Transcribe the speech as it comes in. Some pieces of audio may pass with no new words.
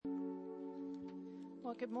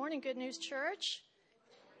Well, good morning, Good News Church,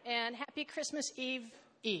 and happy Christmas Eve.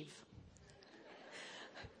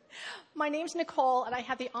 My name's Nicole, and I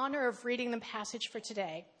have the honor of reading the passage for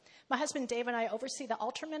today. My husband Dave and I oversee the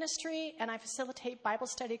altar ministry, and I facilitate Bible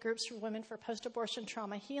study groups for women for post-abortion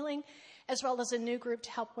trauma healing, as well as a new group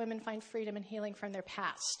to help women find freedom and healing from their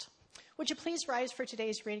past. Would you please rise for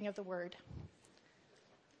today's reading of the Word?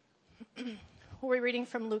 We're reading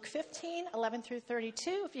from Luke 15, 11 through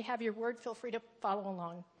 32. If you have your word, feel free to follow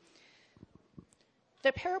along.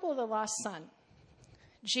 The parable of the lost son.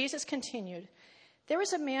 Jesus continued, "There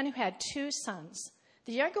was a man who had 2 sons.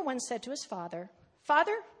 The younger one said to his father,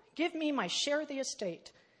 'Father, give me my share of the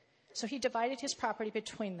estate.' So he divided his property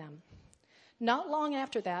between them. Not long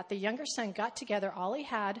after that, the younger son got together all he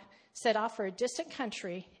had, set off for a distant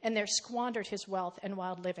country, and there squandered his wealth and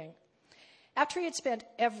wild living. After he had spent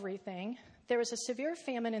everything, there was a severe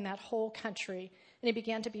famine in that whole country, and he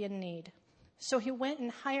began to be in need. So he went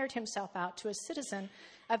and hired himself out to a citizen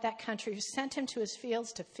of that country who sent him to his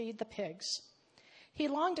fields to feed the pigs. He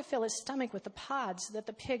longed to fill his stomach with the pods that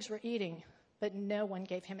the pigs were eating, but no one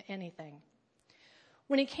gave him anything.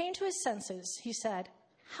 When he came to his senses, he said,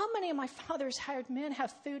 'How many of my father's hired men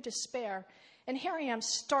have food to spare, and here I am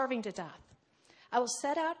starving to death? I will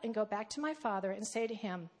set out and go back to my father and say to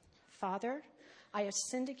him, Father, I have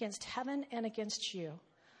sinned against heaven and against you.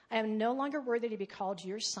 I am no longer worthy to be called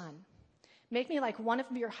your son. Make me like one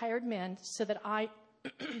of your hired men so that I,'"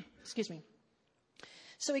 excuse me.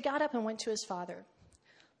 So he got up and went to his father.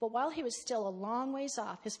 But while he was still a long ways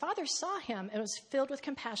off, his father saw him and was filled with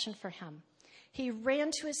compassion for him. He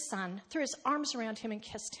ran to his son, threw his arms around him, and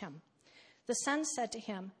kissed him. The son said to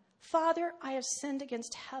him, "Father, I have sinned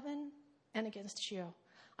against heaven and against you.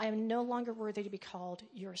 I am no longer worthy to be called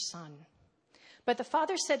your son." But the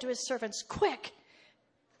father said to his servants, "Quick,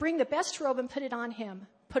 bring the best robe and put it on him.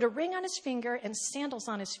 Put a ring on his finger and sandals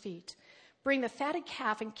on his feet. Bring the fatted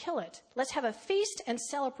calf and kill it. Let's have a feast and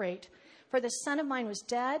celebrate. For the son of mine was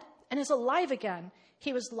dead and is alive again.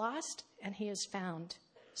 He was lost and he is found."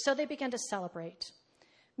 So they began to celebrate.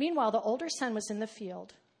 Meanwhile, the older son was in the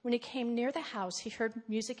field. When he came near the house, he heard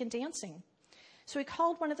music and dancing. So he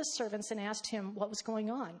called one of the servants and asked him what was going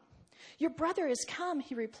on. "Your brother has come,"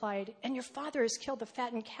 he replied, "and your father has killed the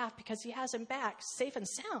fattened calf because he has him back, safe and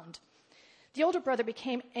sound." The older brother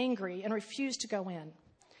became angry and refused to go in.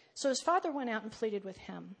 So his father went out and pleaded with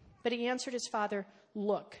him. But he answered his father,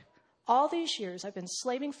 "Look, all these years I've been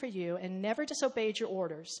slaving for you and never disobeyed your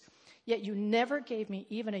orders. Yet you never gave me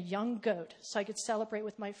even a young goat so I could celebrate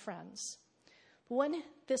with my friends. But when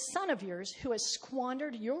this son of yours, who has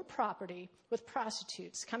squandered your property with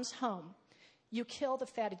prostitutes, comes home, you kill the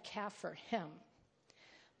fatted calf for him."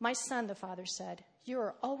 "My son," the father said, "you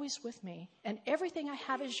are always with me, and everything I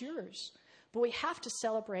have is yours. But we have to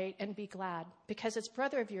celebrate and be glad, because this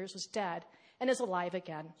brother of yours was dead and is alive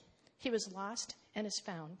again. He was lost and is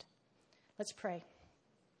found." Let's pray.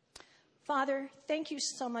 Father, thank you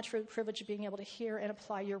so much for the privilege of being able to hear and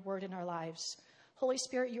apply your word in our lives. Holy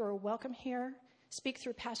Spirit, you are welcome here. Speak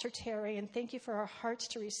through Pastor Terry, and thank you for our hearts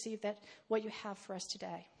to receive that what you have for us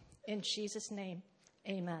today. In Jesus' name,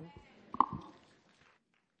 amen.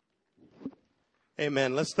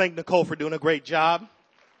 Amen. Let's thank Nicole for doing a great job.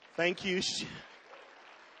 Thank you.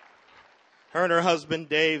 Her and her husband,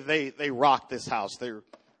 Dave, they rock this house. They're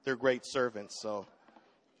great servants, so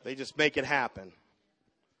they just make it happen.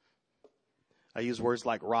 I use words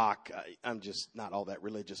like rock. I'm just not all that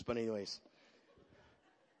religious, but anyways.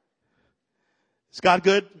 Is God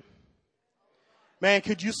good? Man,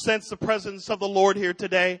 could you sense the presence of the Lord here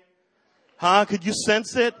today? Huh? Could you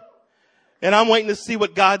sense it? And I'm waiting to see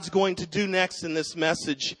what God's going to do next in this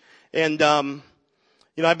message. And,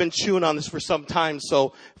 I've been chewing on this for some time.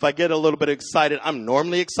 So if I get a little bit excited, I'm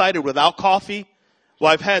normally excited without coffee.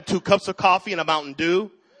 Well, I've had 2 cups of coffee and a Mountain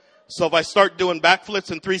Dew. So if I start doing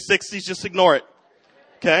backflips and 360s, just ignore it.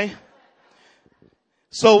 Okay?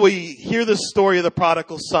 So we hear the story of the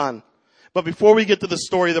prodigal son. But before we get to the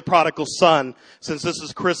story of the prodigal son, since this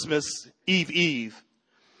is Christmas Eve,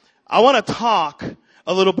 I want to talk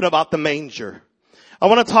a little bit about the manger. I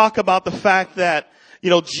want to talk about the fact that,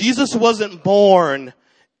 Jesus wasn't born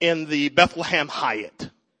in the Bethlehem Hyatt.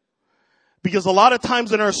 Because a lot of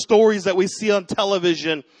times in our stories that we see on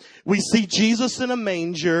television, we see Jesus in a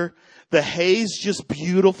manger, the hay's just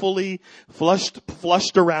beautifully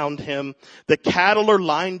flushed around him. The cattle are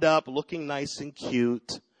lined up looking nice and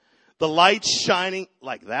cute. The light shining,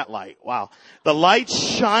 like that light, wow. The light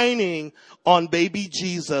shining on baby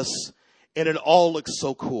Jesus, and it all looks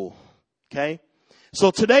so cool, okay? So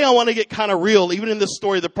today I want to get kind of real, even in this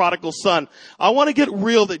story of the prodigal son. I want to get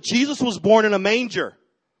real that Jesus was born in a manger.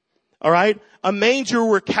 All right. A manger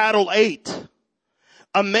where cattle ate.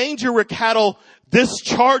 A manger where cattle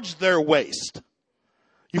discharged their waste.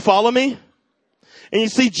 You follow me? And you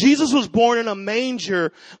see, Jesus was born in a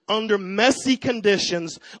manger under messy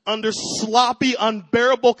conditions, under sloppy,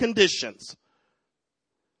 unbearable conditions.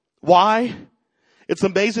 Why? It's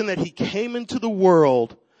amazing that he came into the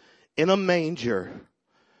world in a manger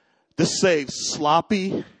to save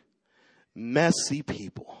sloppy, messy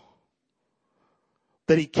people.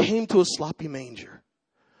 That he came to a sloppy manger.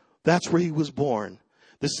 That's where he was born,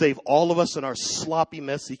 to save all of us in our sloppy,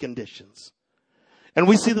 messy conditions. And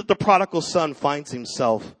we see that the prodigal son finds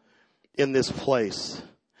himself in this place.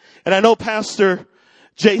 And I know Pastor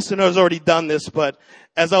Jason has already done this, but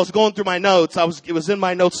as I was going through my notes, it was in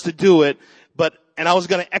my notes to do it, and I was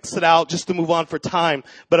going to exit out just to move on for time,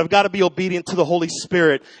 but I've got to be obedient to the Holy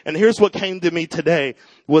Spirit. And here's what came to me today,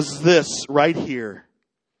 was this right here.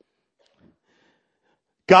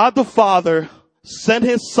 God the Father sent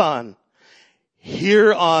his son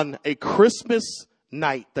here on a Christmas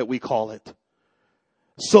night that we call it,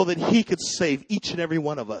 so that he could save each and every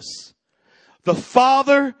one of us. The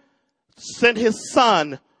Father sent his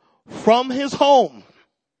son from his home.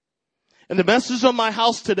 And the message on my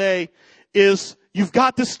house today is, you've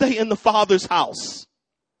got to stay in the Father's house.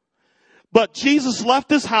 But Jesus left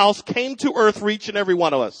his house, came to earth for each and every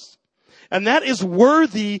one of us. And that is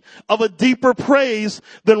worthy of a deeper praise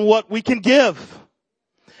than what we can give.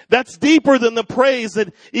 That's deeper than the praise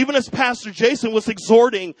that, even as Pastor Jason was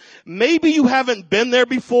exhorting, maybe you haven't been there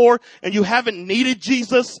before and you haven't needed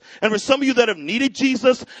Jesus. And for some of you that have needed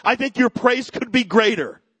Jesus, I think your praise could be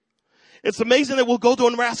greater. It's amazing that we'll go to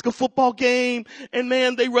a Nebraska football game and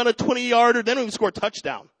man, they run a 20-yarder. They don't even score a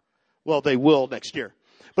touchdown. Well, they will next year.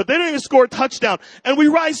 But they don't even score a touchdown. And we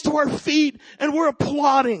rise to our feet and we're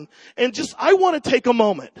applauding. And I want to take a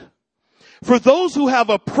moment for those who have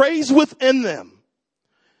a praise within them,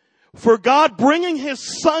 for God bringing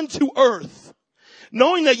his son to earth,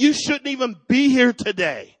 knowing that you shouldn't even be here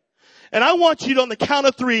today. And I want you to, on the count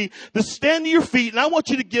of 3, to stand to your feet, and I want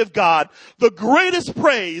you to give God the greatest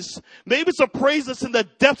praise. Maybe it's a praise that's in the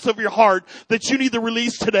depths of your heart that you need to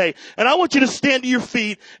release today. And I want you to stand to your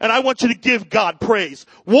feet, and I want you to give God praise.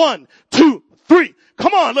 1, 2, 3.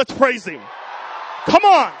 Come on, let's praise him. Come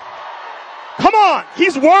on. Come on.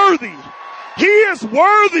 He's worthy. He is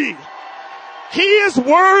worthy. He is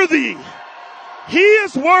worthy. He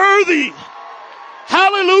is worthy.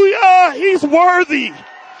 Hallelujah. He's worthy.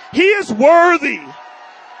 He is worthy.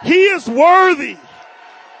 He is worthy.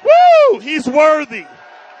 Woo! He's worthy.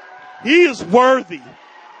 He is worthy.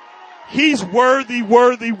 He's worthy,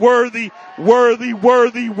 worthy, worthy, worthy,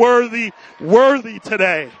 worthy, worthy, worthy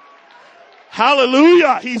today.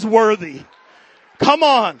 Hallelujah. He's worthy. Come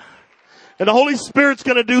on. And the Holy Spirit's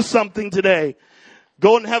going to do something today.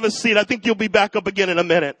 Go and have a seat. I think you'll be back up again in a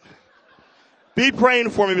minute. Be praying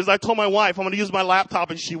for me, because I told my wife I'm going to use my laptop,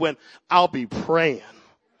 and she went, I'll be praying.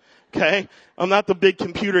 Okay? I'm not the big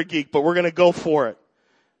computer geek, but we're going to go for it.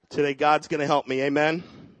 Today, God's going to help me. Amen?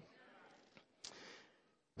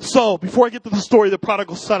 So, before I get to the story of the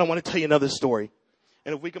prodigal son, I want to tell you another story.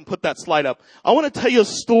 And if we can put that slide up. I want to tell you a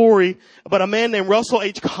story about a man named Russell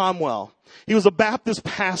H. Conwell. He was a Baptist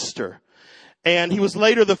pastor. And he was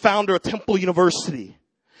later the founder of Temple University.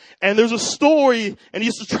 And there's a story, and he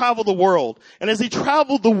used to travel the world. And as he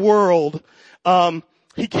traveled the world,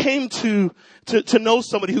 he came to know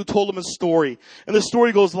somebody who told him a story. And the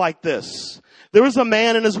story goes like this. There was a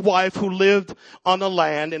man and his wife who lived on the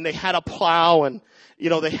land, and they had a plow, and,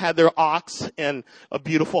 they had their ox and a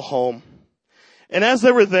beautiful home. And as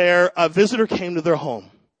they were there, a visitor came to their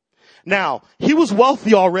home. Now, he was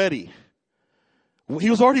wealthy already. He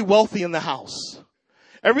was already wealthy in the house.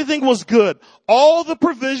 Everything was good. All the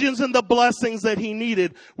provisions and the blessings that he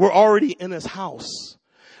needed were already in his house.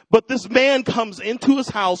 But this man comes into his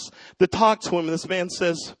house to talk to him. And this man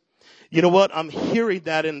says, you know what? I'm hearing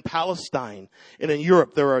that in Palestine and in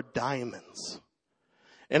Europe there are diamonds.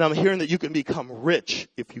 And I'm hearing that you can become rich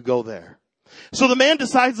if you go there. So the man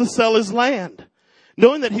decides to sell his land.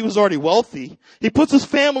 Knowing that he was already wealthy, he puts his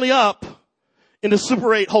family up in a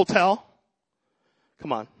Super 8 hotel.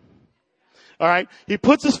 Come on. All right. He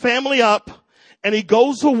puts his family up and he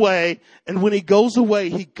goes away. And when he goes away,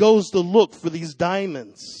 he goes to look for these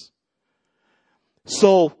diamonds.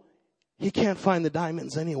 So he can't find the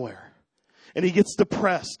diamonds anywhere. And he gets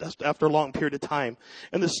depressed after a long period of time.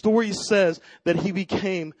 And the story says that he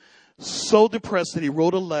became so depressed that he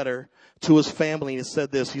wrote a letter to his family. And he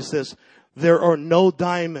said this. He says, there are no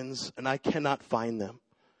diamonds and I cannot find them.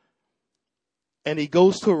 And he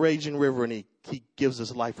goes to a raging river and he gives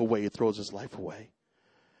his life away. He throws his life away.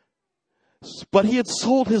 But he had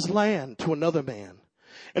sold his land to another man.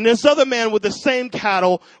 And this other man with the same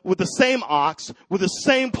cattle, with the same ox, with the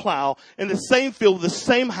same plow, in the same field, with the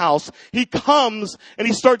same house, he comes and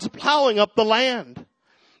he starts plowing up the land.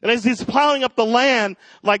 And as he's plowing up the land,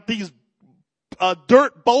 like these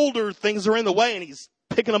dirt boulder things are in the way, and he's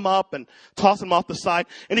picking them up and tossing them off the side.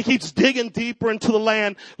 And he keeps digging deeper into the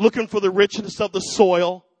land, looking for the richness of the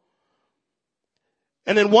soil.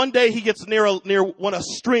 And then one day he gets near a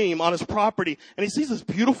stream on his property, and he sees this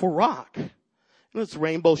beautiful rock. And it's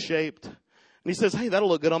rainbow shaped. And he says, hey, that'll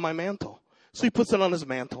look good on my mantle. So he puts it on his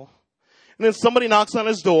mantle. And then somebody knocks on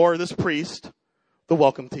his door, this priest, the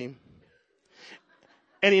welcome team.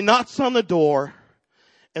 And he knocks on the door,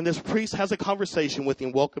 and this priest has a conversation with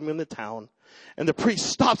him, welcoming him to town. And the priest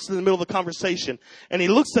stops in the middle of the conversation, and he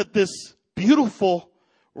looks at this beautiful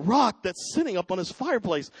rock that's sitting up on his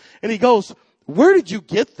fireplace. And he goes, where did you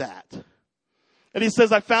get that? And he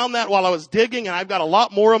says, I found that while I was digging, and I've got a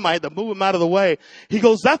lot more of them. I had to move them out of the way. He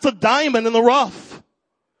goes, that's a diamond in the rough.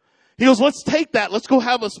 He goes, let's take that. Let's go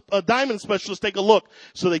have a diamond specialist take a look.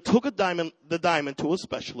 So they took the diamond to a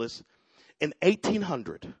specialist. In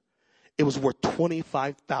 1800, it was worth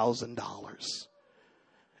 $25,000.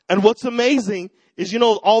 And what's amazing is,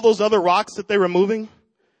 all those other rocks that they were moving,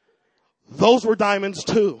 those were diamonds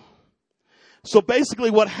too. So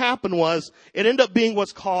basically what happened was, it ended up being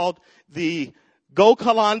what's called the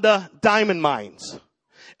Golconda diamond mines.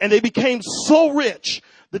 And they became so rich,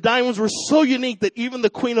 the diamonds were so unique that even the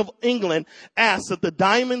Queen of England asked that the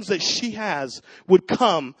diamonds that she has would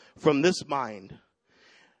come from this mine.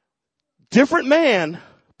 Different man,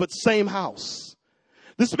 but same house.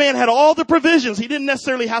 This man had all the provisions. He didn't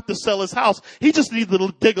necessarily have to sell his house. He just needed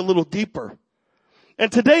to dig a little deeper.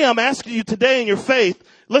 And today I'm asking you today in your faith,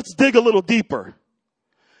 let's dig a little deeper.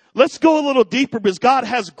 Let's go a little deeper, because God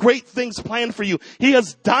has great things planned for you. He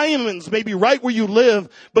has diamonds maybe right where you live,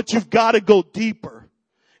 but you've got to go deeper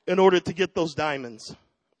in order to get those diamonds.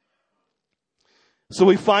 So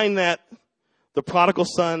we find that the prodigal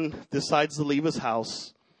son decides to leave his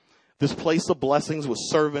house, this place of blessings with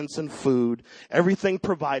servants and food, everything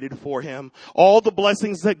provided for him, all the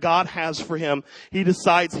blessings that God has for him. He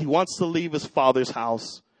decides he wants to leave his father's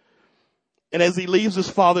house. And as he leaves his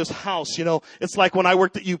father's house, it's like when I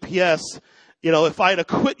worked at UPS, if I had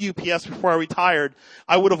quit UPS before I retired,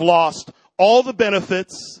 I would have lost all the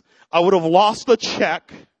benefits. I would have lost the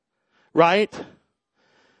check, right?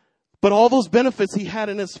 But all those benefits he had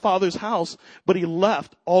in his father's house, but he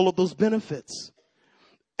left all of those benefits.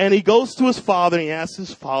 And he goes to his father and he asks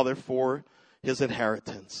his father for his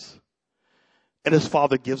inheritance. And his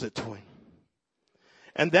father gives it to him.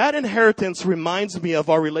 And that inheritance reminds me of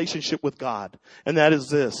our relationship with God. And that is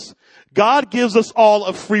this. God gives us all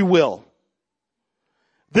a free will.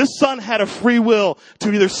 This son had a free will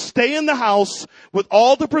to either stay in the house with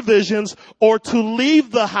all the provisions or to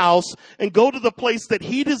leave the house and go to the place that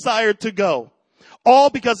he desired to go. All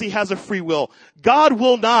because he has a free will. God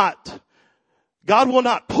will not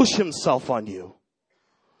push himself on you.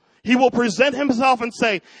 He will present himself and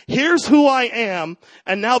say, here's who I am,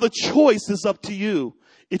 and now the choice is up to you.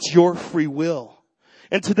 It's your free will.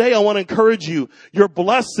 And today I want to encourage you, your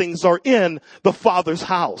blessings are in the Father's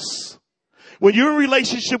house. When you're in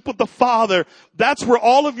relationship with the Father, that's where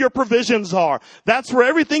all of your provisions are. That's where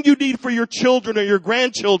everything you need for your children or your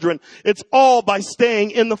grandchildren, it's all by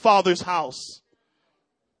staying in the Father's house.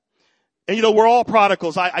 And we're all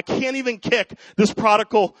prodigals. I can't even kick this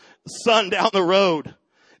prodigal son down the road.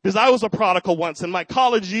 Because I was a prodigal once. In my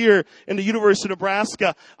college year in the University of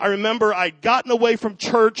Nebraska, I remember I'd gotten away from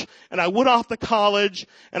church and I went off to college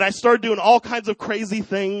and I started doing all kinds of crazy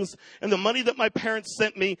things. And the money that my parents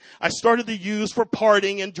sent me, I started to use for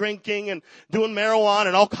partying and drinking and doing marijuana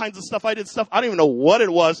and all kinds of stuff. I did stuff, I don't even know what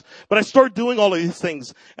it was, but I started doing all of these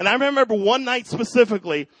things. And I remember one night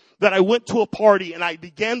specifically that I went to a party and I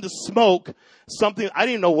began to smoke something. I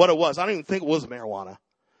didn't know what it was. I don't even think it was marijuana.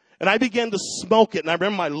 And I began to smoke it, and I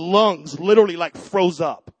remember my lungs literally froze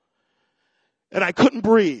up. And I couldn't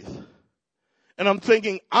breathe. And I'm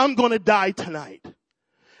thinking, I'm going to die tonight.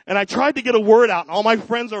 And I tried to get a word out, and all my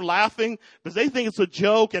friends are laughing because they think it's a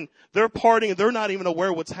joke, and they're partying, and they're not even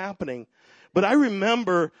aware of what's happening. But I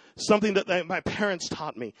remember something that my parents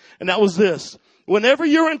taught me, and that was this. Whenever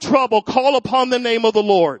you're in trouble, call upon the name of the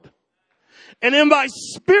Lord. And in my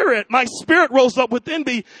spirit rose up within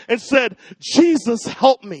me and said, Jesus,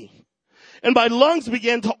 help me. And my lungs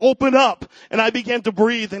began to open up and I began to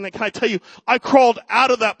breathe. And can I tell you, I crawled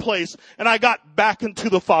out of that place and I got back into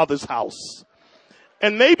the Father's house.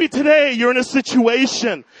 And maybe today you're in a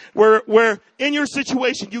situation where in your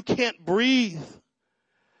situation you can't breathe.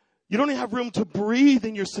 You don't even have room to breathe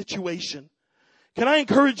in your situation. Can I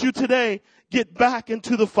encourage you today, get back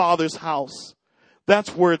into the Father's house.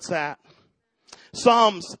 That's where it's at.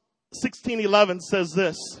 Psalms 16:11 says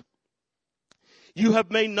this. You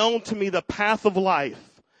have made known to me the path of life.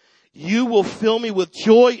 You will fill me with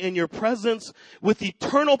joy in your presence, with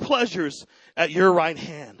eternal pleasures at your right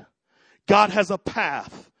hand. God has a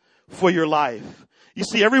path for your life. You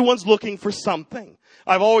see, everyone's looking for something.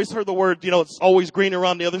 I've always heard the word, it's always greener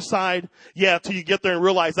on the other side. Yeah, till you get there and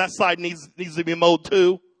realize that side needs to be mowed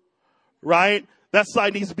too. Right? That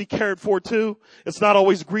side needs to be cared for too. It's not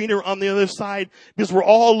always greener on the other side because we're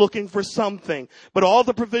all looking for something. But all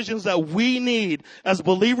the provisions that we need as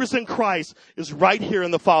believers in Christ is right here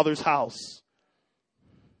in the Father's house.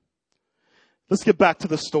 Let's get back to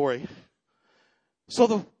the story. So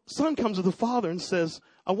the son comes to the father and says,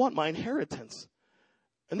 I want my inheritance.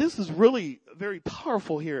 And this is really very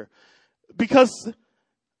powerful here because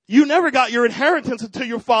you never got your inheritance until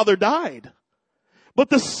your father died. But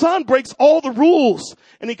the son breaks all the rules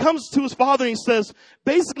and he comes to his father and he says,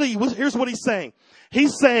 basically, here's what he's saying.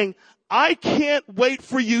 He's saying, I can't wait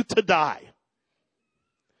for you to die.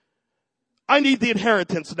 I need the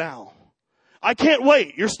inheritance now. I can't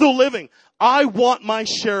wait. You're still living. I want my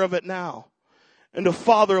share of it now. And the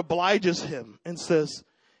father obliges him and says,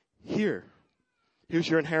 here's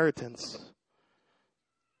your inheritance.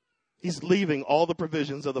 He's leaving all the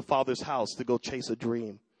provisions of the father's house to go chase a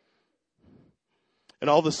dream. And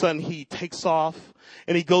all of a sudden he takes off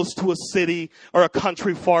and he goes to a city or a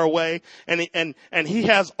country far away and he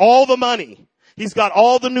has all the money. He's got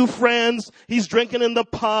all the new friends. He's drinking in the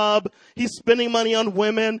pub. He's spending money on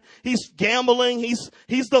women. He's gambling. He's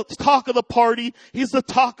the talk of the party. He's the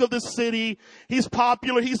talk of the city. He's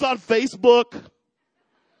popular. He's on Facebook.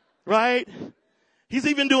 Right? He's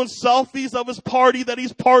even doing selfies of his party that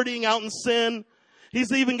he's partying out in sin.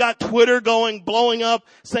 He's even got Twitter going, blowing up,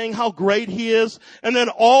 saying how great he is. And then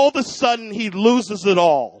all of a sudden he loses it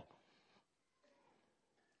all.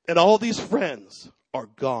 And all these friends are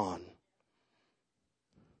gone.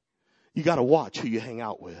 You got to watch who you hang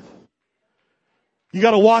out with. You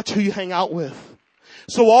got to watch who you hang out with.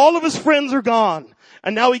 So all of his friends are gone.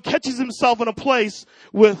 And now he catches himself in a place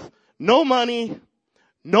with no money,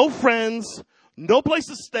 no friends, no place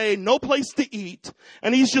to stay, no place to eat.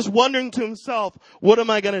 And he's just wondering to himself, what am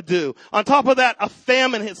I going to do? On top of that, a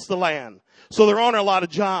famine hits the land. So there aren't a lot of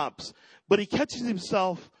jobs. But he catches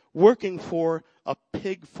himself working for a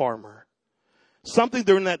pig farmer. Something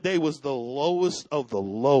during that day was the lowest of the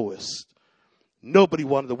lowest. Nobody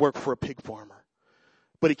wanted to work for a pig farmer.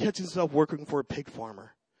 But he catches himself working for a pig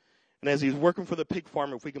farmer. And as he's working for the pig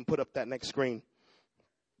farmer, if we can put up that next screen,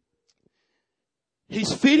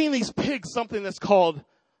 he's feeding these pigs something that's called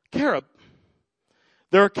carob.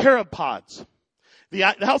 There are carob pods. The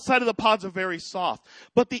outside of the pods are very soft.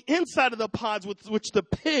 But the inside of the pods, which the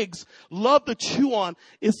pigs love to chew on,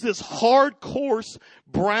 is this hard, coarse,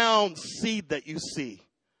 brown seed that you see.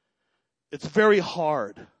 It's very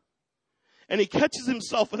hard. And he catches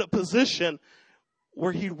himself in a position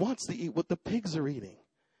where he wants to eat what the pigs are eating.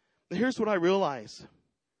 And here's what I realize.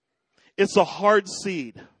 It's a hard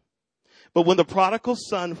seed. But when the prodigal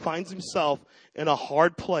son finds himself in a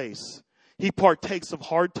hard place, he partakes of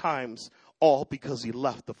hard times, all because he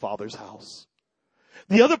left the father's house.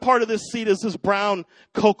 The other part of this seed is this brown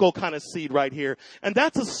cocoa kind of seed right here. And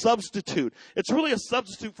that's a substitute. It's really a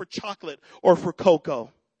substitute for chocolate or for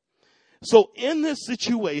cocoa. So in this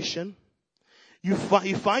situation, he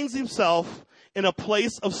finds himself in a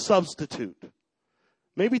place of substitute.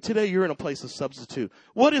 Maybe today you're in a place of substitute.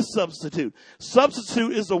 What is substitute?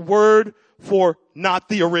 Substitute is a word for not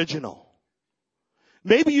the original.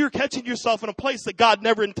 Maybe you're catching yourself in a place that God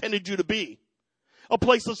never intended you to be. A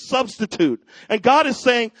place of substitute. And God is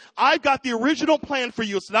saying, I've got the original plan for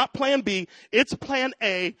you. It's not plan B. It's plan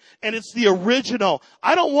A. And it's the original.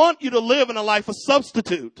 I don't want you to live in a life of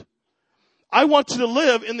substitute. I want you to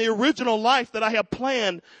live in the original life that I have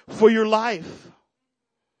planned for your life.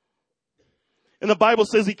 And the Bible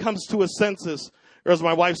says he comes to his senses. Or as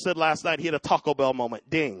my wife said last night, he had a Taco Bell moment.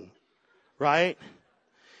 Ding. Right?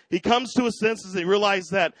 He comes to his senses and he realizes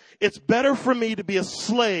that it's better for me to be a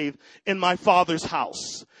slave in my father's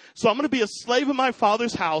house. So I'm going to be a slave in my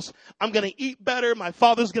father's house. I'm going to eat better. My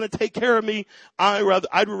father's going to take care of me.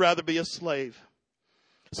 I'd rather be a slave.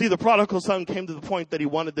 See, the prodigal son came to the point that he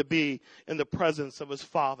wanted to be in the presence of his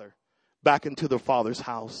father, back into the father's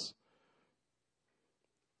house.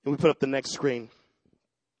 And we put up the next screen.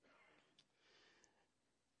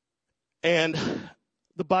 And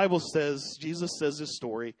the Bible says, Jesus says this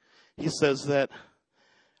story. He says that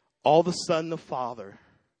all of a sudden the father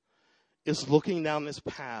is looking down this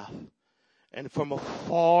path, and from a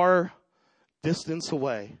far distance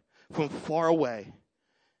away, from far away,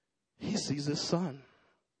 he sees his son.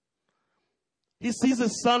 He sees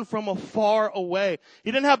his son from afar away.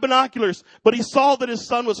 He didn't have binoculars, but he saw that his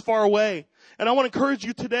son was far away. And I want to encourage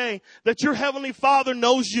you today that your heavenly Father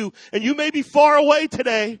knows you, and you may be far away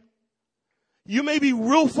today. You may be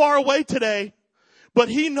real far away today, but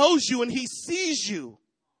he knows you and he sees you.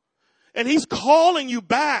 And he's calling you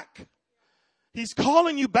back. He's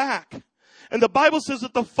calling you back. And the Bible says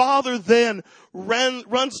that the Father then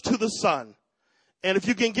runs to the Son. And if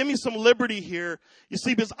you can give me some liberty here, you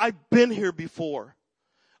see, because I've been here before.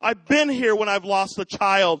 I've been here when I've lost a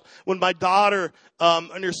child, when my daughter,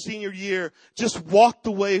 in her senior year, just walked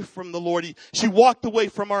away from the Lord. She walked away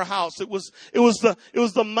from our house. It was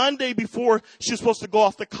the Monday before she was supposed to go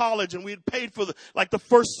off to college, and we had paid for the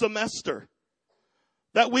first semester.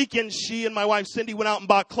 That weekend, she and my wife, Cindy, went out and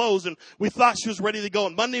bought clothes, and we thought she was ready to go.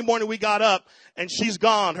 And Monday morning, we got up, and she's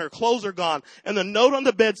gone. Her clothes are gone. And the note on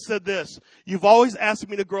the bed said this: "You've always asked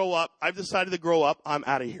me to grow up. I've decided to grow up. I'm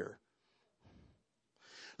out of here."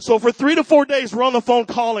 So for 3 to 4 days, we're on the phone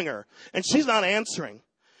calling her, and she's not answering.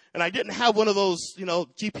 And I didn't have one of those,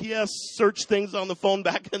 GPS search things on the phone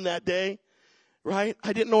back in that day, right?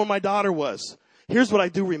 I didn't know where my daughter was. Here's what I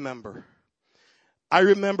do remember. I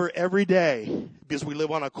remember every day, because we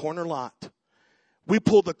live on a corner lot, we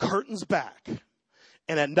pulled the curtains back,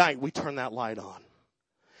 and at night we turned that light on.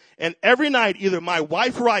 And every night, either my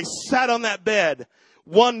wife or I sat on that bed,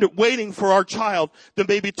 waiting for our child to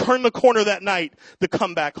maybe turn the corner that night to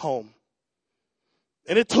come back home.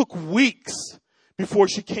 And it took weeks before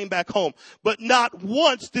she came back home. But not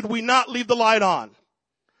once did we not leave the light on.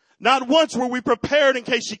 Not once were we prepared in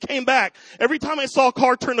case she came back. Every time I saw a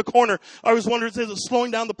car turn the corner, I was wondering, is it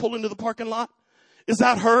slowing down to pull into the parking lot? Is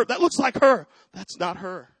that her? That looks like her. That's not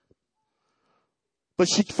her. But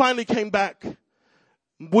she finally came back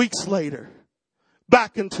weeks later,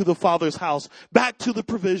 back into the Father's house, back to the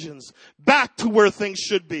provisions, back to where things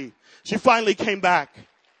should be. She finally came back.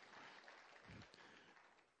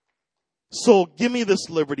 So give me this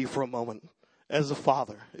liberty for a moment as a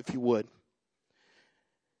father, if you would.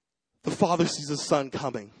 The Father sees his son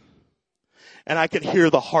coming. And I can hear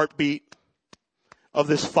the heartbeat of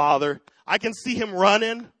this father. I can see him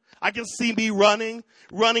running. I can see me running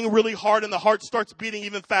really hard, and the heart starts beating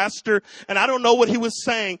even faster. And I don't know what he was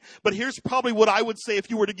saying, but here's probably what I would say if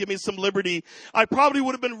you were to give me some liberty. I probably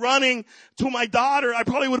would have been running to my daughter. I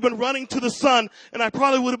probably would have been running to the son, and I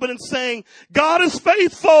probably would have been saying, "God is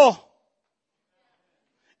faithful."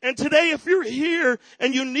 And today, if you're here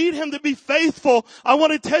and you need him to be faithful, I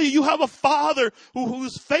want to tell you, you have a Father who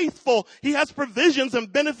is faithful. He has provisions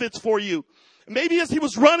and benefits for you. Maybe as he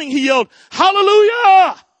was running, he yelled,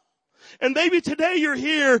 "Hallelujah!" And maybe today you're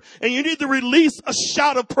here and you need to release a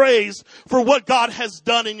shout of praise for what God has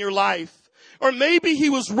done in your life. Or maybe he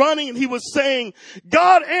was running and he was saying,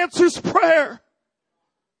 "God answers prayer."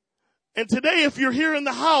 And today, if you're here in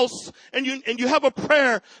the house and you have a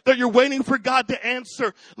prayer that you're waiting for God to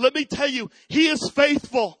answer, let me tell you, he is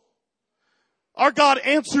faithful. Our God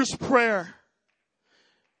answers prayer.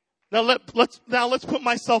 Now let's put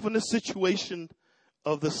myself in the situation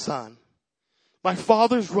of the son. My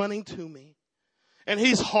father's running to me, and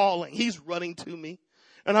he's running to me,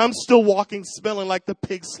 and I'm still walking, smelling like the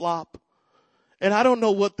pig slop. And I don't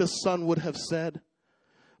know what the son would have said,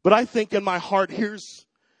 but I think in my heart, here's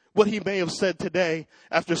what he may have said today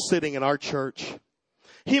after sitting in our church.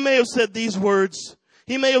 He may have said these words.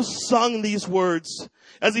 He may have sung these words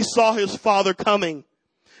as he saw his father coming.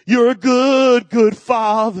 "You're a good, good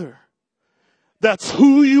father. That's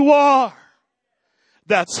who you are.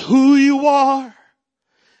 That's who you are.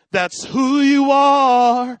 That's who you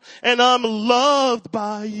are. And I'm loved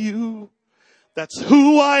by you. That's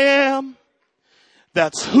who I am.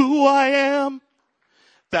 That's who I am.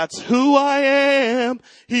 That's who I am.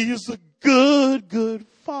 He's a good, good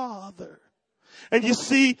father." And you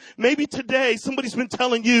see, maybe today somebody's been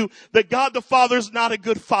telling you that God the Father is not a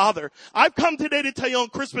good father. I've come today to tell you on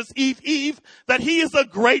Christmas Eve that he is a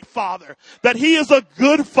great father, that he is a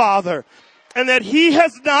good father, and that he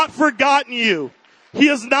has not forgotten you. He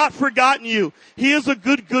has not forgotten you. He is a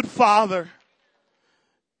good, good father.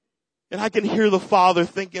 And I can hear the father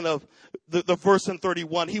thinking of the verse in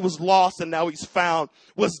 31. He was lost and now he's found,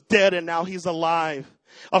 was dead and now he's alive.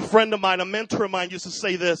 A friend of mine, a mentor of mine used to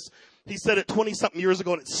say this. He said it 20-something years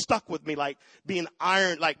ago, and it stuck with me like being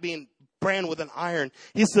branded with an iron.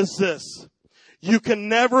 He says this: "You can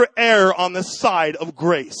never err on the side of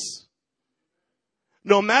grace."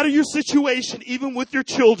 No matter your situation, even with your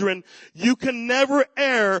children, you can never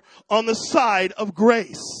err on the side of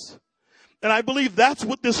grace. And I believe that's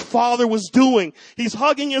what this father was doing. He's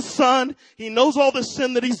hugging his son. He knows all the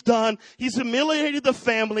sin that he's done. He's humiliated the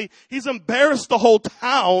family. He's embarrassed the whole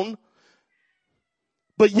town.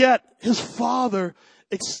 But yet his father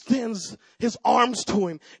extends his arms to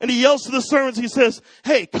him. And he yells to the servants. He says,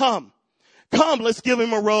 hey, come, let's give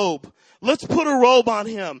him a robe. Let's put a robe on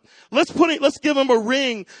him. Let's give him a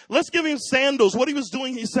ring. Let's give him sandals. What he was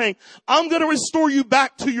doing, he's saying, I'm going to restore you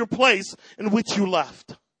back to your place in which you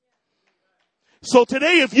left. So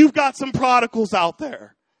today, if you've got some prodigals out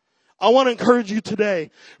there, I want to encourage you today,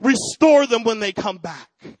 restore them when they come back.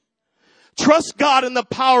 Trust God in the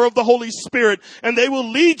power of the Holy Spirit, and they will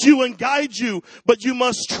lead you and guide you, but you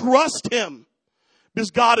must trust him because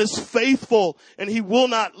God is faithful and he will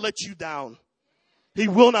not let you down. He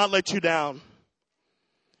will not let you down.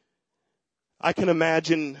 I can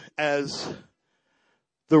imagine as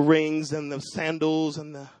the rings and the sandals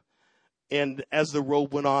and as the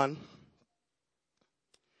robe went on,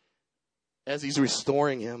 as he's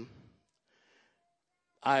restoring him,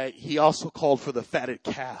 he also called for the fatted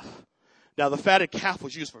calf. Now, the fatted calf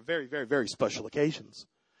was used for very, very, very special occasions.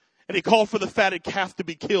 And he called for the fatted calf to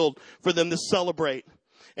be killed for them to celebrate.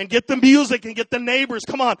 And get the music and get the neighbors.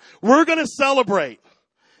 Come on, we're going to celebrate.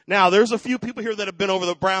 Now, there's a few people here that have been over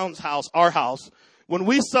the Brown's house, our house. When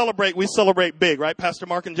we celebrate big, right, Pastor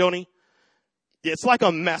Mark and Joni? It's like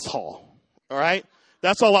a mess hall, all right?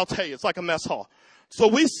 That's all I'll tell you. It's like a mess hall. So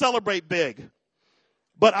we celebrate big.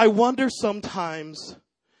 But I wonder sometimes,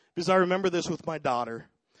 because I remember this with my daughter,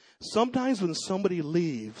 sometimes when somebody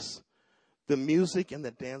leaves, the music and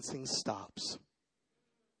the dancing stops.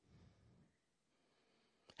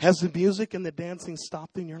 Has the music and the dancing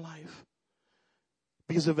stopped in your life?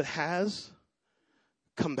 Because if it has,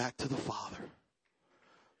 come back to the Father.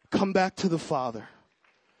 Come back to the Father.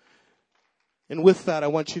 And with that, I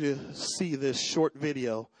want you to see this short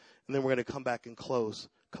video, and then we're going to come back and close.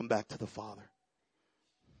 Come back to the Father.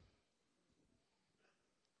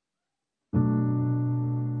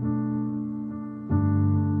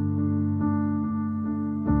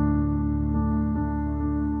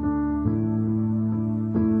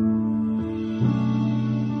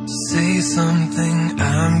 Say something,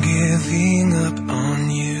 I'm giving up on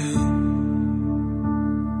you.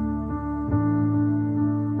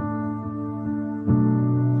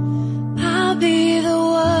 I'll be the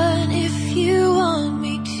one if you want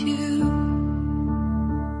me to.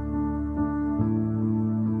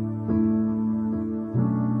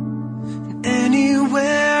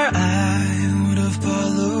 Anywhere I would have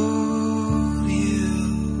followed you.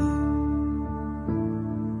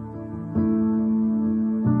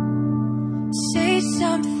 Say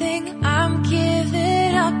something, I'm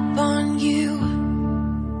giving up on you.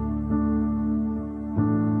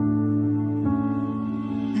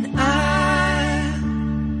 And I'm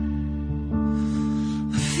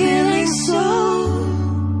feeling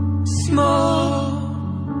so small.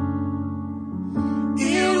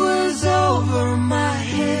 It was over my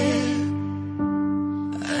head.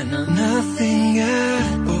 I know nothing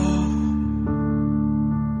at all.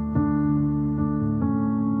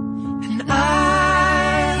 And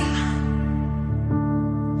I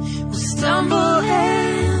will stumble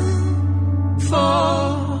and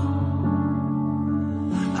fall.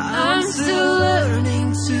 I'm still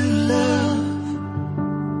learning to love,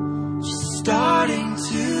 just starting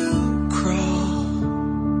to crawl.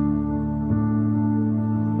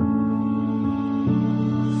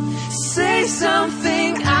 Say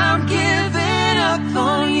something, I'm giving up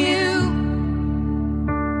on you.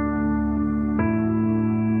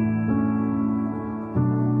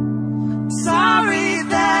 Sorry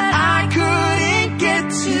that I couldn't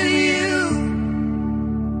get to you.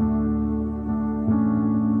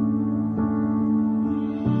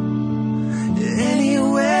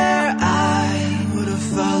 Anywhere I would have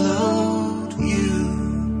followed you.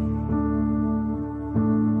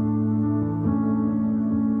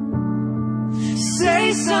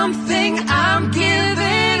 Say something, I'm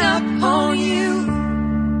giving up on you.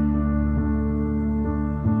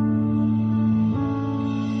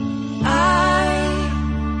 I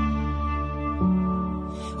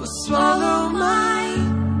will swallow my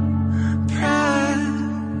pride.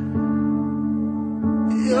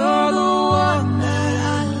 You're the one that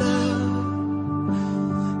I love,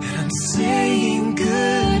 and I'm saying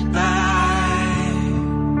goodbye.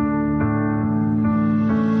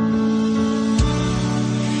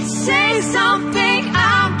 Say something,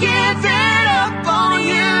 I'm giving up on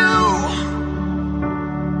you.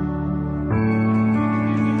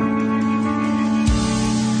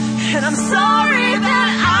 And I'm sorry that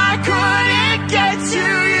I couldn't get to you.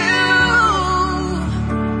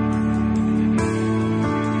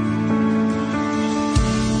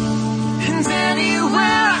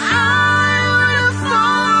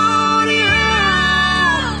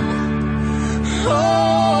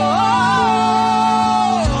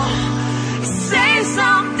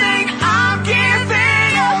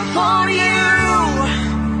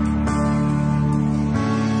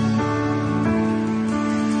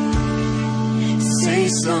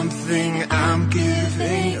 something I'm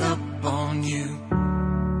giving up on you.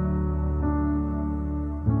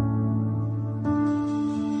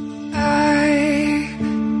 I've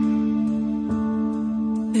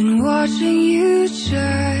been watching you,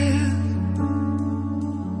 child,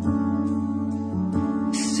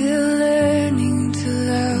 still learning to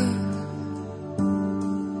love,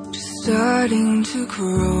 just starting to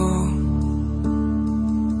grow.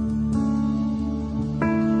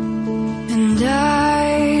 And I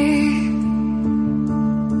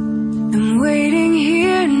am waiting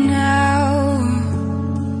here now.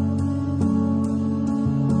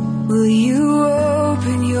 Will you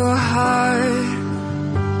open your heart?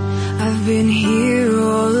 I've been here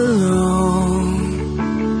all alone.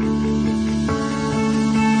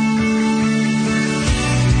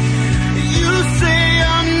 You say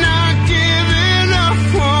I'm not giving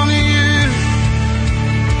up on you.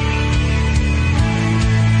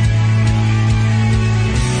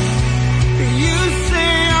 You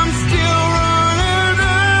say I'm still running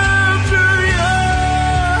after you.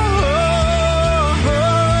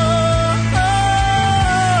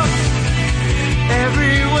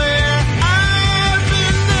 Everywhere I've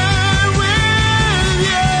been there with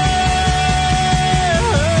you.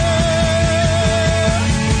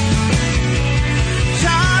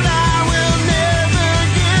 Child, I will never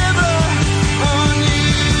give up on you.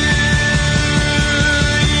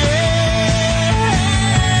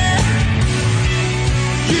 Yeah.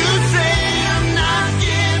 You say I'm not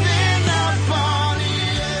giving up on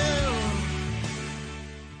you.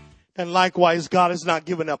 And likewise, God is not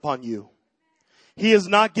giving up on you. He is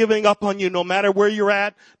not giving up on you no matter where you're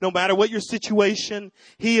at, no matter what your situation.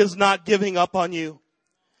 He is not giving up on you.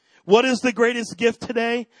 What is the greatest gift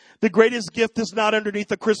today? The greatest gift is not underneath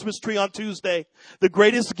the Christmas tree on Tuesday. The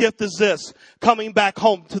greatest gift is this, coming back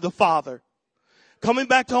home to the Father. Coming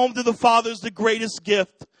back home to the Father is the greatest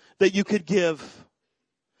gift that you could give.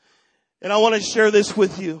 And I want to share this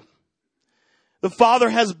with you. The Father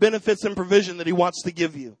has benefits and provision that He wants to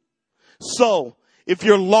give you. So, if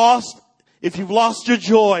you're lost, if you've lost your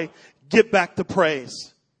joy, get back to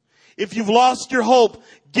praise. If you've lost your hope,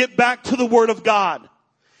 get back to the Word of God.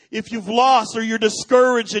 If you've lost or you're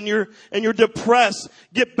discouraged and you're depressed,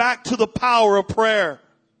 get back to the power of prayer.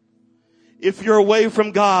 If you're away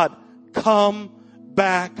from God, come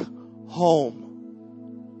back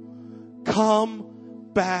home. Come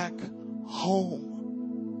back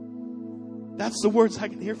home. That's the words I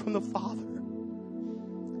can hear from the Father.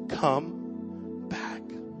 Come back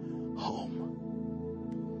home.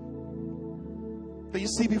 But you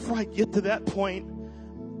see, before I get to that point,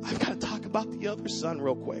 I've got to talk about the other son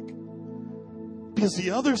real quick. Because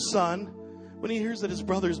the other son, when he hears that his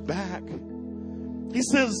brother's back, he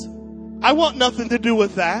says, I want nothing to do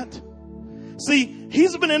with that. See,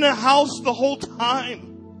 he's been in the house the whole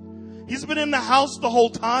time. He's been in the house the whole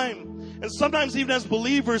time. And sometimes even as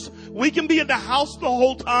believers, we can be in the house the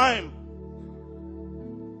whole time.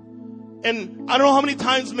 And I don't know how many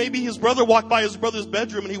times maybe his brother walked by his brother's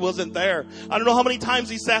bedroom and he wasn't there. I don't know how many times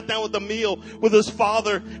he sat down with a meal with his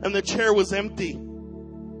father and the chair was empty.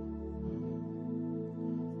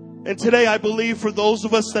 And today I believe for those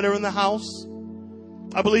of us that are in the house,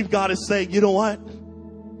 I believe God is saying, you know what?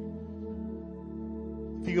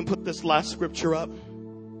 If you can put this last scripture up.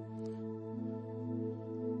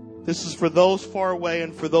 This is for those far away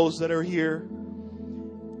and for those that are here.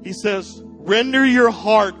 He says, render your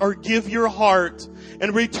heart or give your heart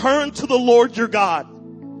and return to the Lord your God.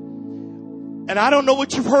 And I don't know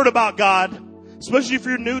what you've heard about God, especially if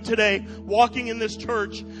you're new today walking in this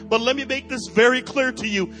church. But let me make this very clear to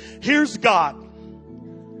you. Here's God.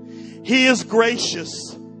 He is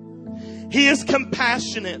gracious. He is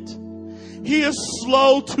compassionate. He is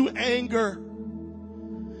slow to anger.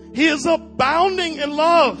 He is abounding in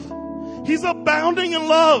love. He's abounding in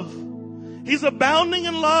love. He's abounding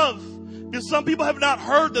in love. Because some people have not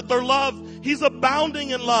heard that they're loved. He's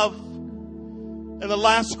abounding in love. And the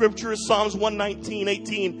last scripture is Psalms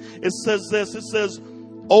 119:18. It says this. It says,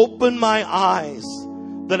 open my eyes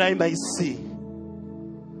that I may see.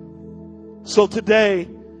 So today,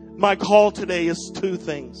 my call today is two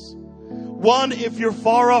things. One, if you're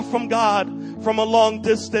far off from God, from a long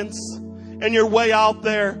distance, and you're way out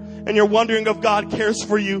there, and you're wondering if God cares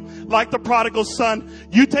for you, like the prodigal son,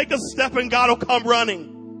 you take a step and God will come running.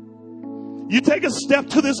 You take a step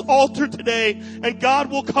to this altar today, and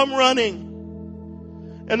God will come running.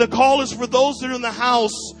 And the call is for those that are in the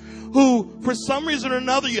house who, for some reason or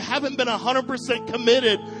another, you haven't been 100%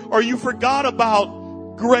 committed, or you forgot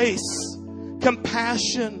about grace,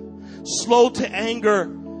 compassion, slow to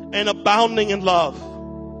anger, and abounding in love.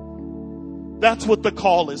 That's what the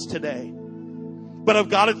call is today. But I've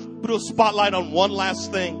got to put a spotlight on one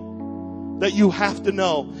last thing that you have to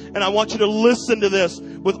know. And I want you to listen to this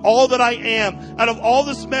with all that I am. Out of all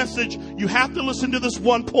this message, you have to listen to this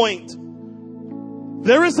one point.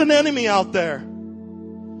 There is an enemy out there.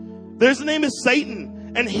 His name is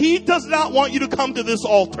Satan. And he does not want you to come to this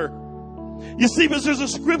altar. You see, because there's a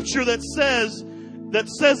scripture that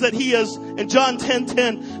says that he is, in John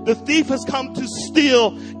 10:10, the thief has come to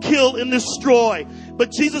steal, kill, and destroy.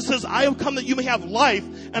 But Jesus says, I have come that you may have life,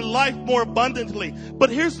 and life more abundantly. But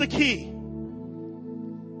here's the key.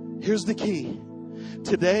 Here's the key.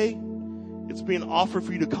 Today, it's being offered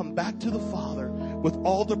for you to come back to the Father with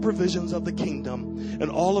all the provisions of the kingdom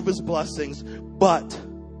and all of his blessings. But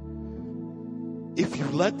if you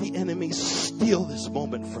let the enemy steal this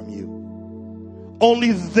moment from you,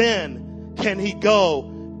 only then can he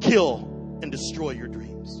go kill and destroy your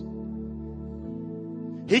dreams.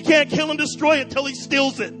 He can't kill and destroy it till he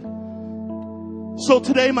steals it. So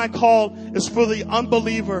today my call is for the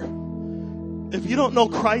unbeliever. If you don't know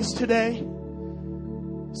Christ today,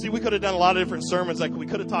 see, we could have done a lot of different sermons. Like we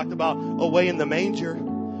could have talked about away in the manger.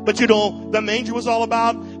 But you know, the manger was all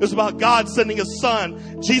about, it was about God sending his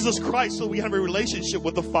son, Jesus Christ, so we have a relationship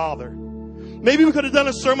with the Father. Maybe we could have done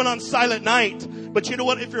a sermon on Silent Night. But you know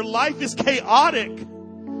what? If your life is chaotic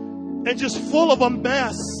and just full of a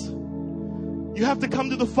mess, you have to come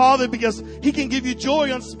to the Father because he can give you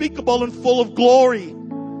joy unspeakable and full of glory.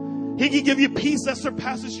 He can give you peace that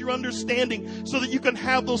surpasses your understanding so that you can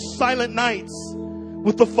have those silent nights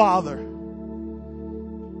with the Father.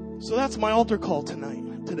 So that's my altar call today.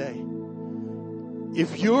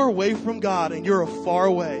 If you're away from God and you're far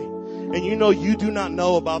away and you know you do not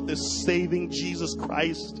know about this saving Jesus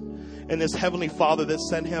Christ and this heavenly Father that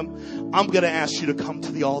sent him, I'm going to ask you to come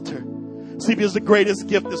to the altar. See, because the greatest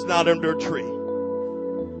gift is not under a tree.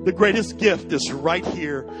 The greatest gift is right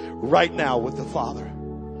here, right now with the Father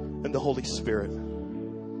and the Holy Spirit.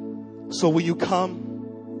 So will you come?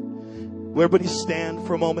 Will everybody stand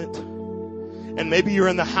for a moment? And maybe you're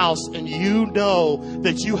in the house and you know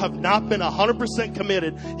that you have not been 100%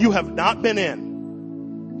 committed. You have not been in.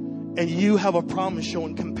 And you have a promise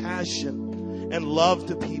showing compassion and love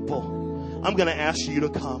to people. I'm going to ask you to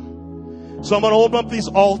come. So I'm going to open up these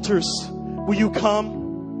altars. Will you come?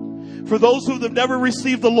 For those who have never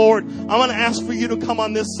received the Lord, I'm going to ask for you to come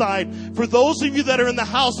on this side. For those of you that are in the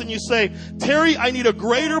house and you say, Terry, I need a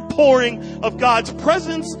greater pouring of God's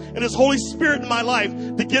presence and his Holy Spirit in my life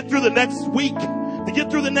to get through the next week, to get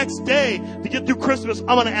through the next day, to get through Christmas, I'm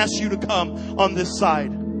going to ask you to come on this side.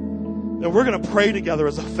 And we're going to pray together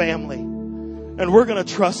as a family. And we're going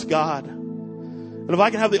to trust God. And if I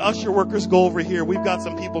can have the usher workers go over here. We've got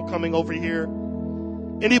some people coming over here.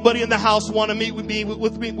 Anybody in the house want to meet with me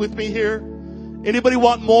here? Anybody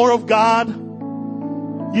want more of God?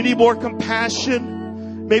 You need more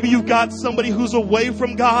compassion? Maybe you've got somebody who's away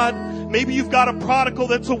from God. Maybe you've got a prodigal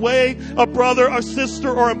that's away, a brother, a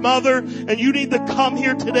sister, or a mother, and you need to come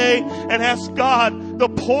here today and ask God to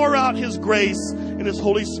pour out his grace and his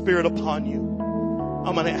Holy Spirit upon you.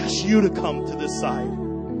 I'm going to ask you to come to this side.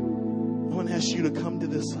 I'm going to ask you to come to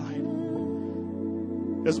this side.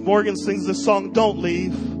 As Morgan sings this song, don't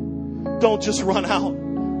leave. Don't just run out.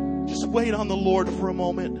 Just wait on the Lord for a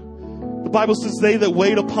moment. The Bible says they that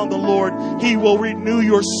wait upon the Lord, he will renew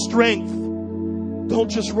your strength. Don't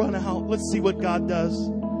just run out. Let's see what God does.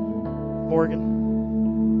 Morgan.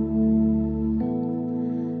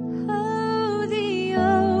 Oh, the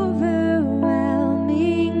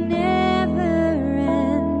overwhelming,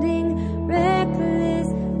 never-ending, reckless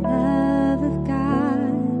love of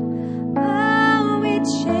God. Oh, it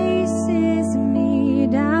chases me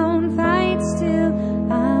down, fights till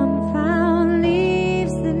I'm found,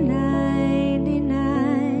 leaves the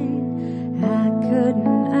 99. I couldn't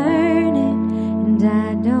earn it, and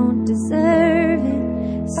I don't deserve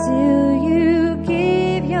it. Still, you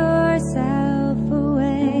give yourself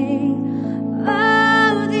away.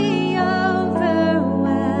 Oh, the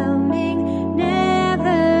overwhelming,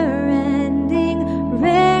 never-ending,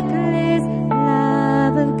 reckless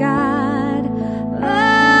love of God.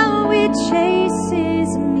 Oh, it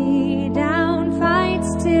chases me down,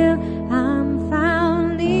 fights till I'm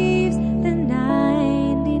found, leaves the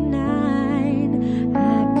 99.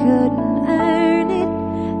 I couldn't earn it,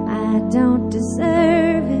 I don't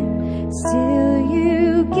deserve it. Still,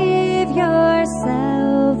 you give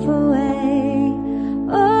yourself away.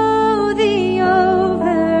 Oh, the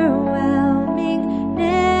overwhelming,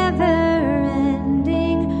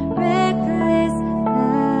 never-ending, reckless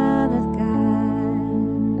love of God.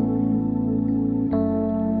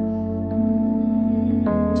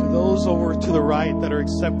 To those over to the right that are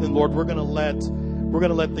accepting, Lord, we're going to let we're going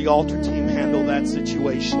to let the altar team handle that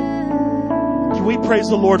situation. Can we praise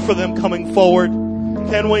the Lord for them coming forward?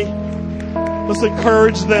 Can we? Let's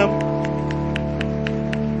encourage them.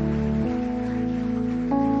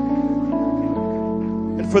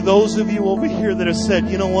 And for those of you over here that have said,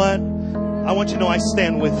 you know what? I want you to know I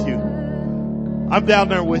stand with you. I'm down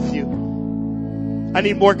there with you. I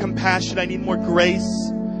need more compassion. I need more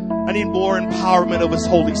grace. I need more empowerment of His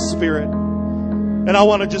Holy Spirit. And I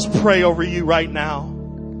want to just pray over you right now.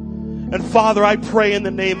 And Father, I pray in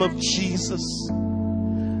the name of Jesus,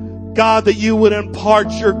 God, that you would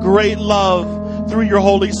impart your great love through your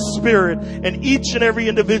Holy Spirit and each and every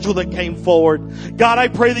individual that came forward. God, I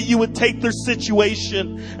pray that you would take their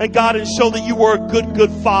situation and God, and show that you are a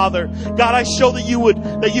good Father. God, I show that you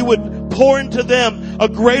would pour into them a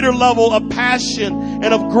greater level of passion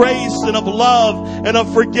and of grace and of love and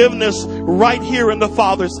of forgiveness right here in the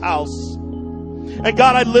Father's house. And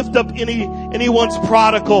God, I lift up anyone's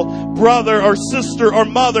prodigal brother or sister or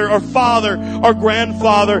mother or father or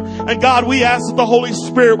grandfather. And God, we ask that the Holy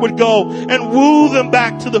Spirit would go and woo them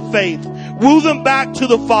back to the faith. Woo them back to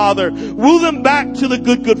the Father. Woo them back to the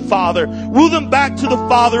good Father. Woo them back to the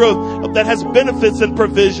Father that has benefits and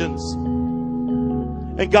provisions.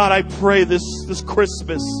 And God, I pray this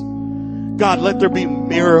Christmas, God, let there be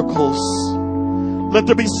miracles. Let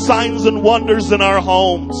there be signs and wonders in our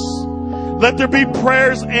homes. Let there be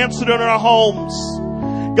prayers answered in our homes.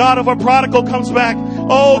 God, if a prodigal comes back,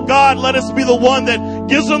 oh God, let us be the one that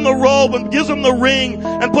gives them the robe and gives them the ring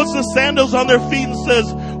and puts the sandals on their feet and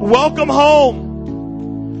says, welcome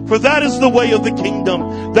home. For that is the way of the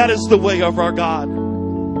kingdom. That is the way of our God.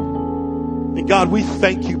 And God, we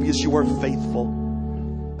thank you because you are faithful.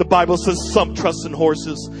 The Bible says some trust in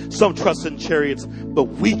horses, some trust in chariots, but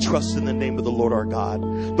we trust in the name of the Lord our God,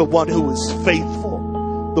 the one who is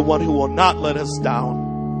faithful, the one who will not let us down.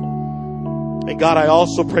 And God, I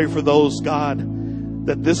also pray for those, God,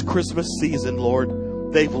 that this Christmas season,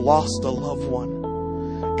 Lord, they've lost a loved one.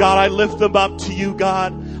 God, I lift them up to you,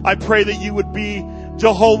 God. I pray that you would be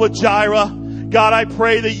Jehovah Jireh. God, I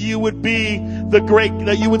pray that you would be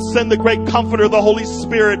that you would send the great comforter, the Holy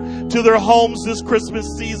Spirit, to their homes this Christmas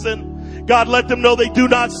season. God, let them know they do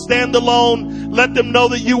not stand alone. Let them know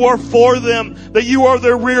that you are for them, that you are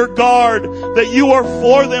their rear guard, that you are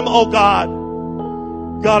for them, oh God.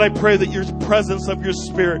 God, I pray that your presence of your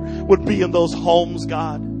Spirit would be in those homes,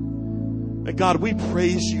 God. And God, we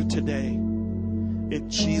praise you today in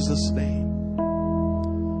Jesus' name.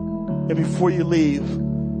 And before you leave,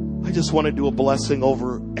 I just want to do a blessing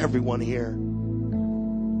over everyone here.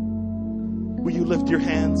 Will you lift your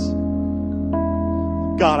hands?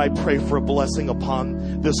 God, I pray for a blessing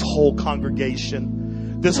upon this whole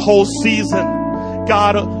congregation, this whole season.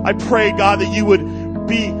 God, I pray, God, that you would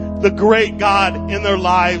be the great God in their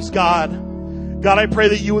lives, God. God, I pray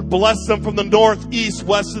that you would bless them from the north, east,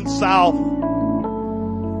 west, and south.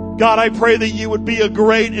 God, I pray that you would be a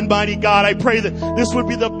great and mighty God. I pray that this would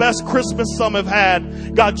be the best Christmas some have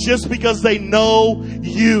had. God, just because they know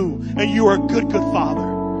you and you are a good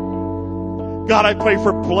Father. God, I pray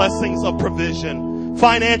for blessings of provision,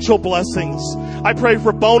 financial blessings. I pray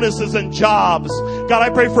for bonuses and jobs. God,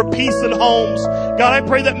 I pray for peace in homes. God, I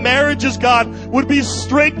pray that marriages, God, would be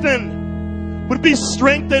strengthened. Would be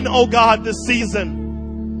strengthened, oh God, this season.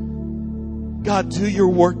 God, do your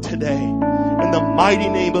work today in the mighty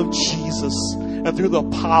name of Jesus and through the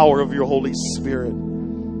power of your Holy Spirit.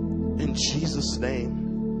 In Jesus' name.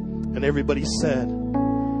 And everybody said,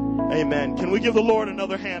 amen. Can we give the Lord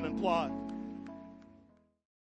another hand and applaud?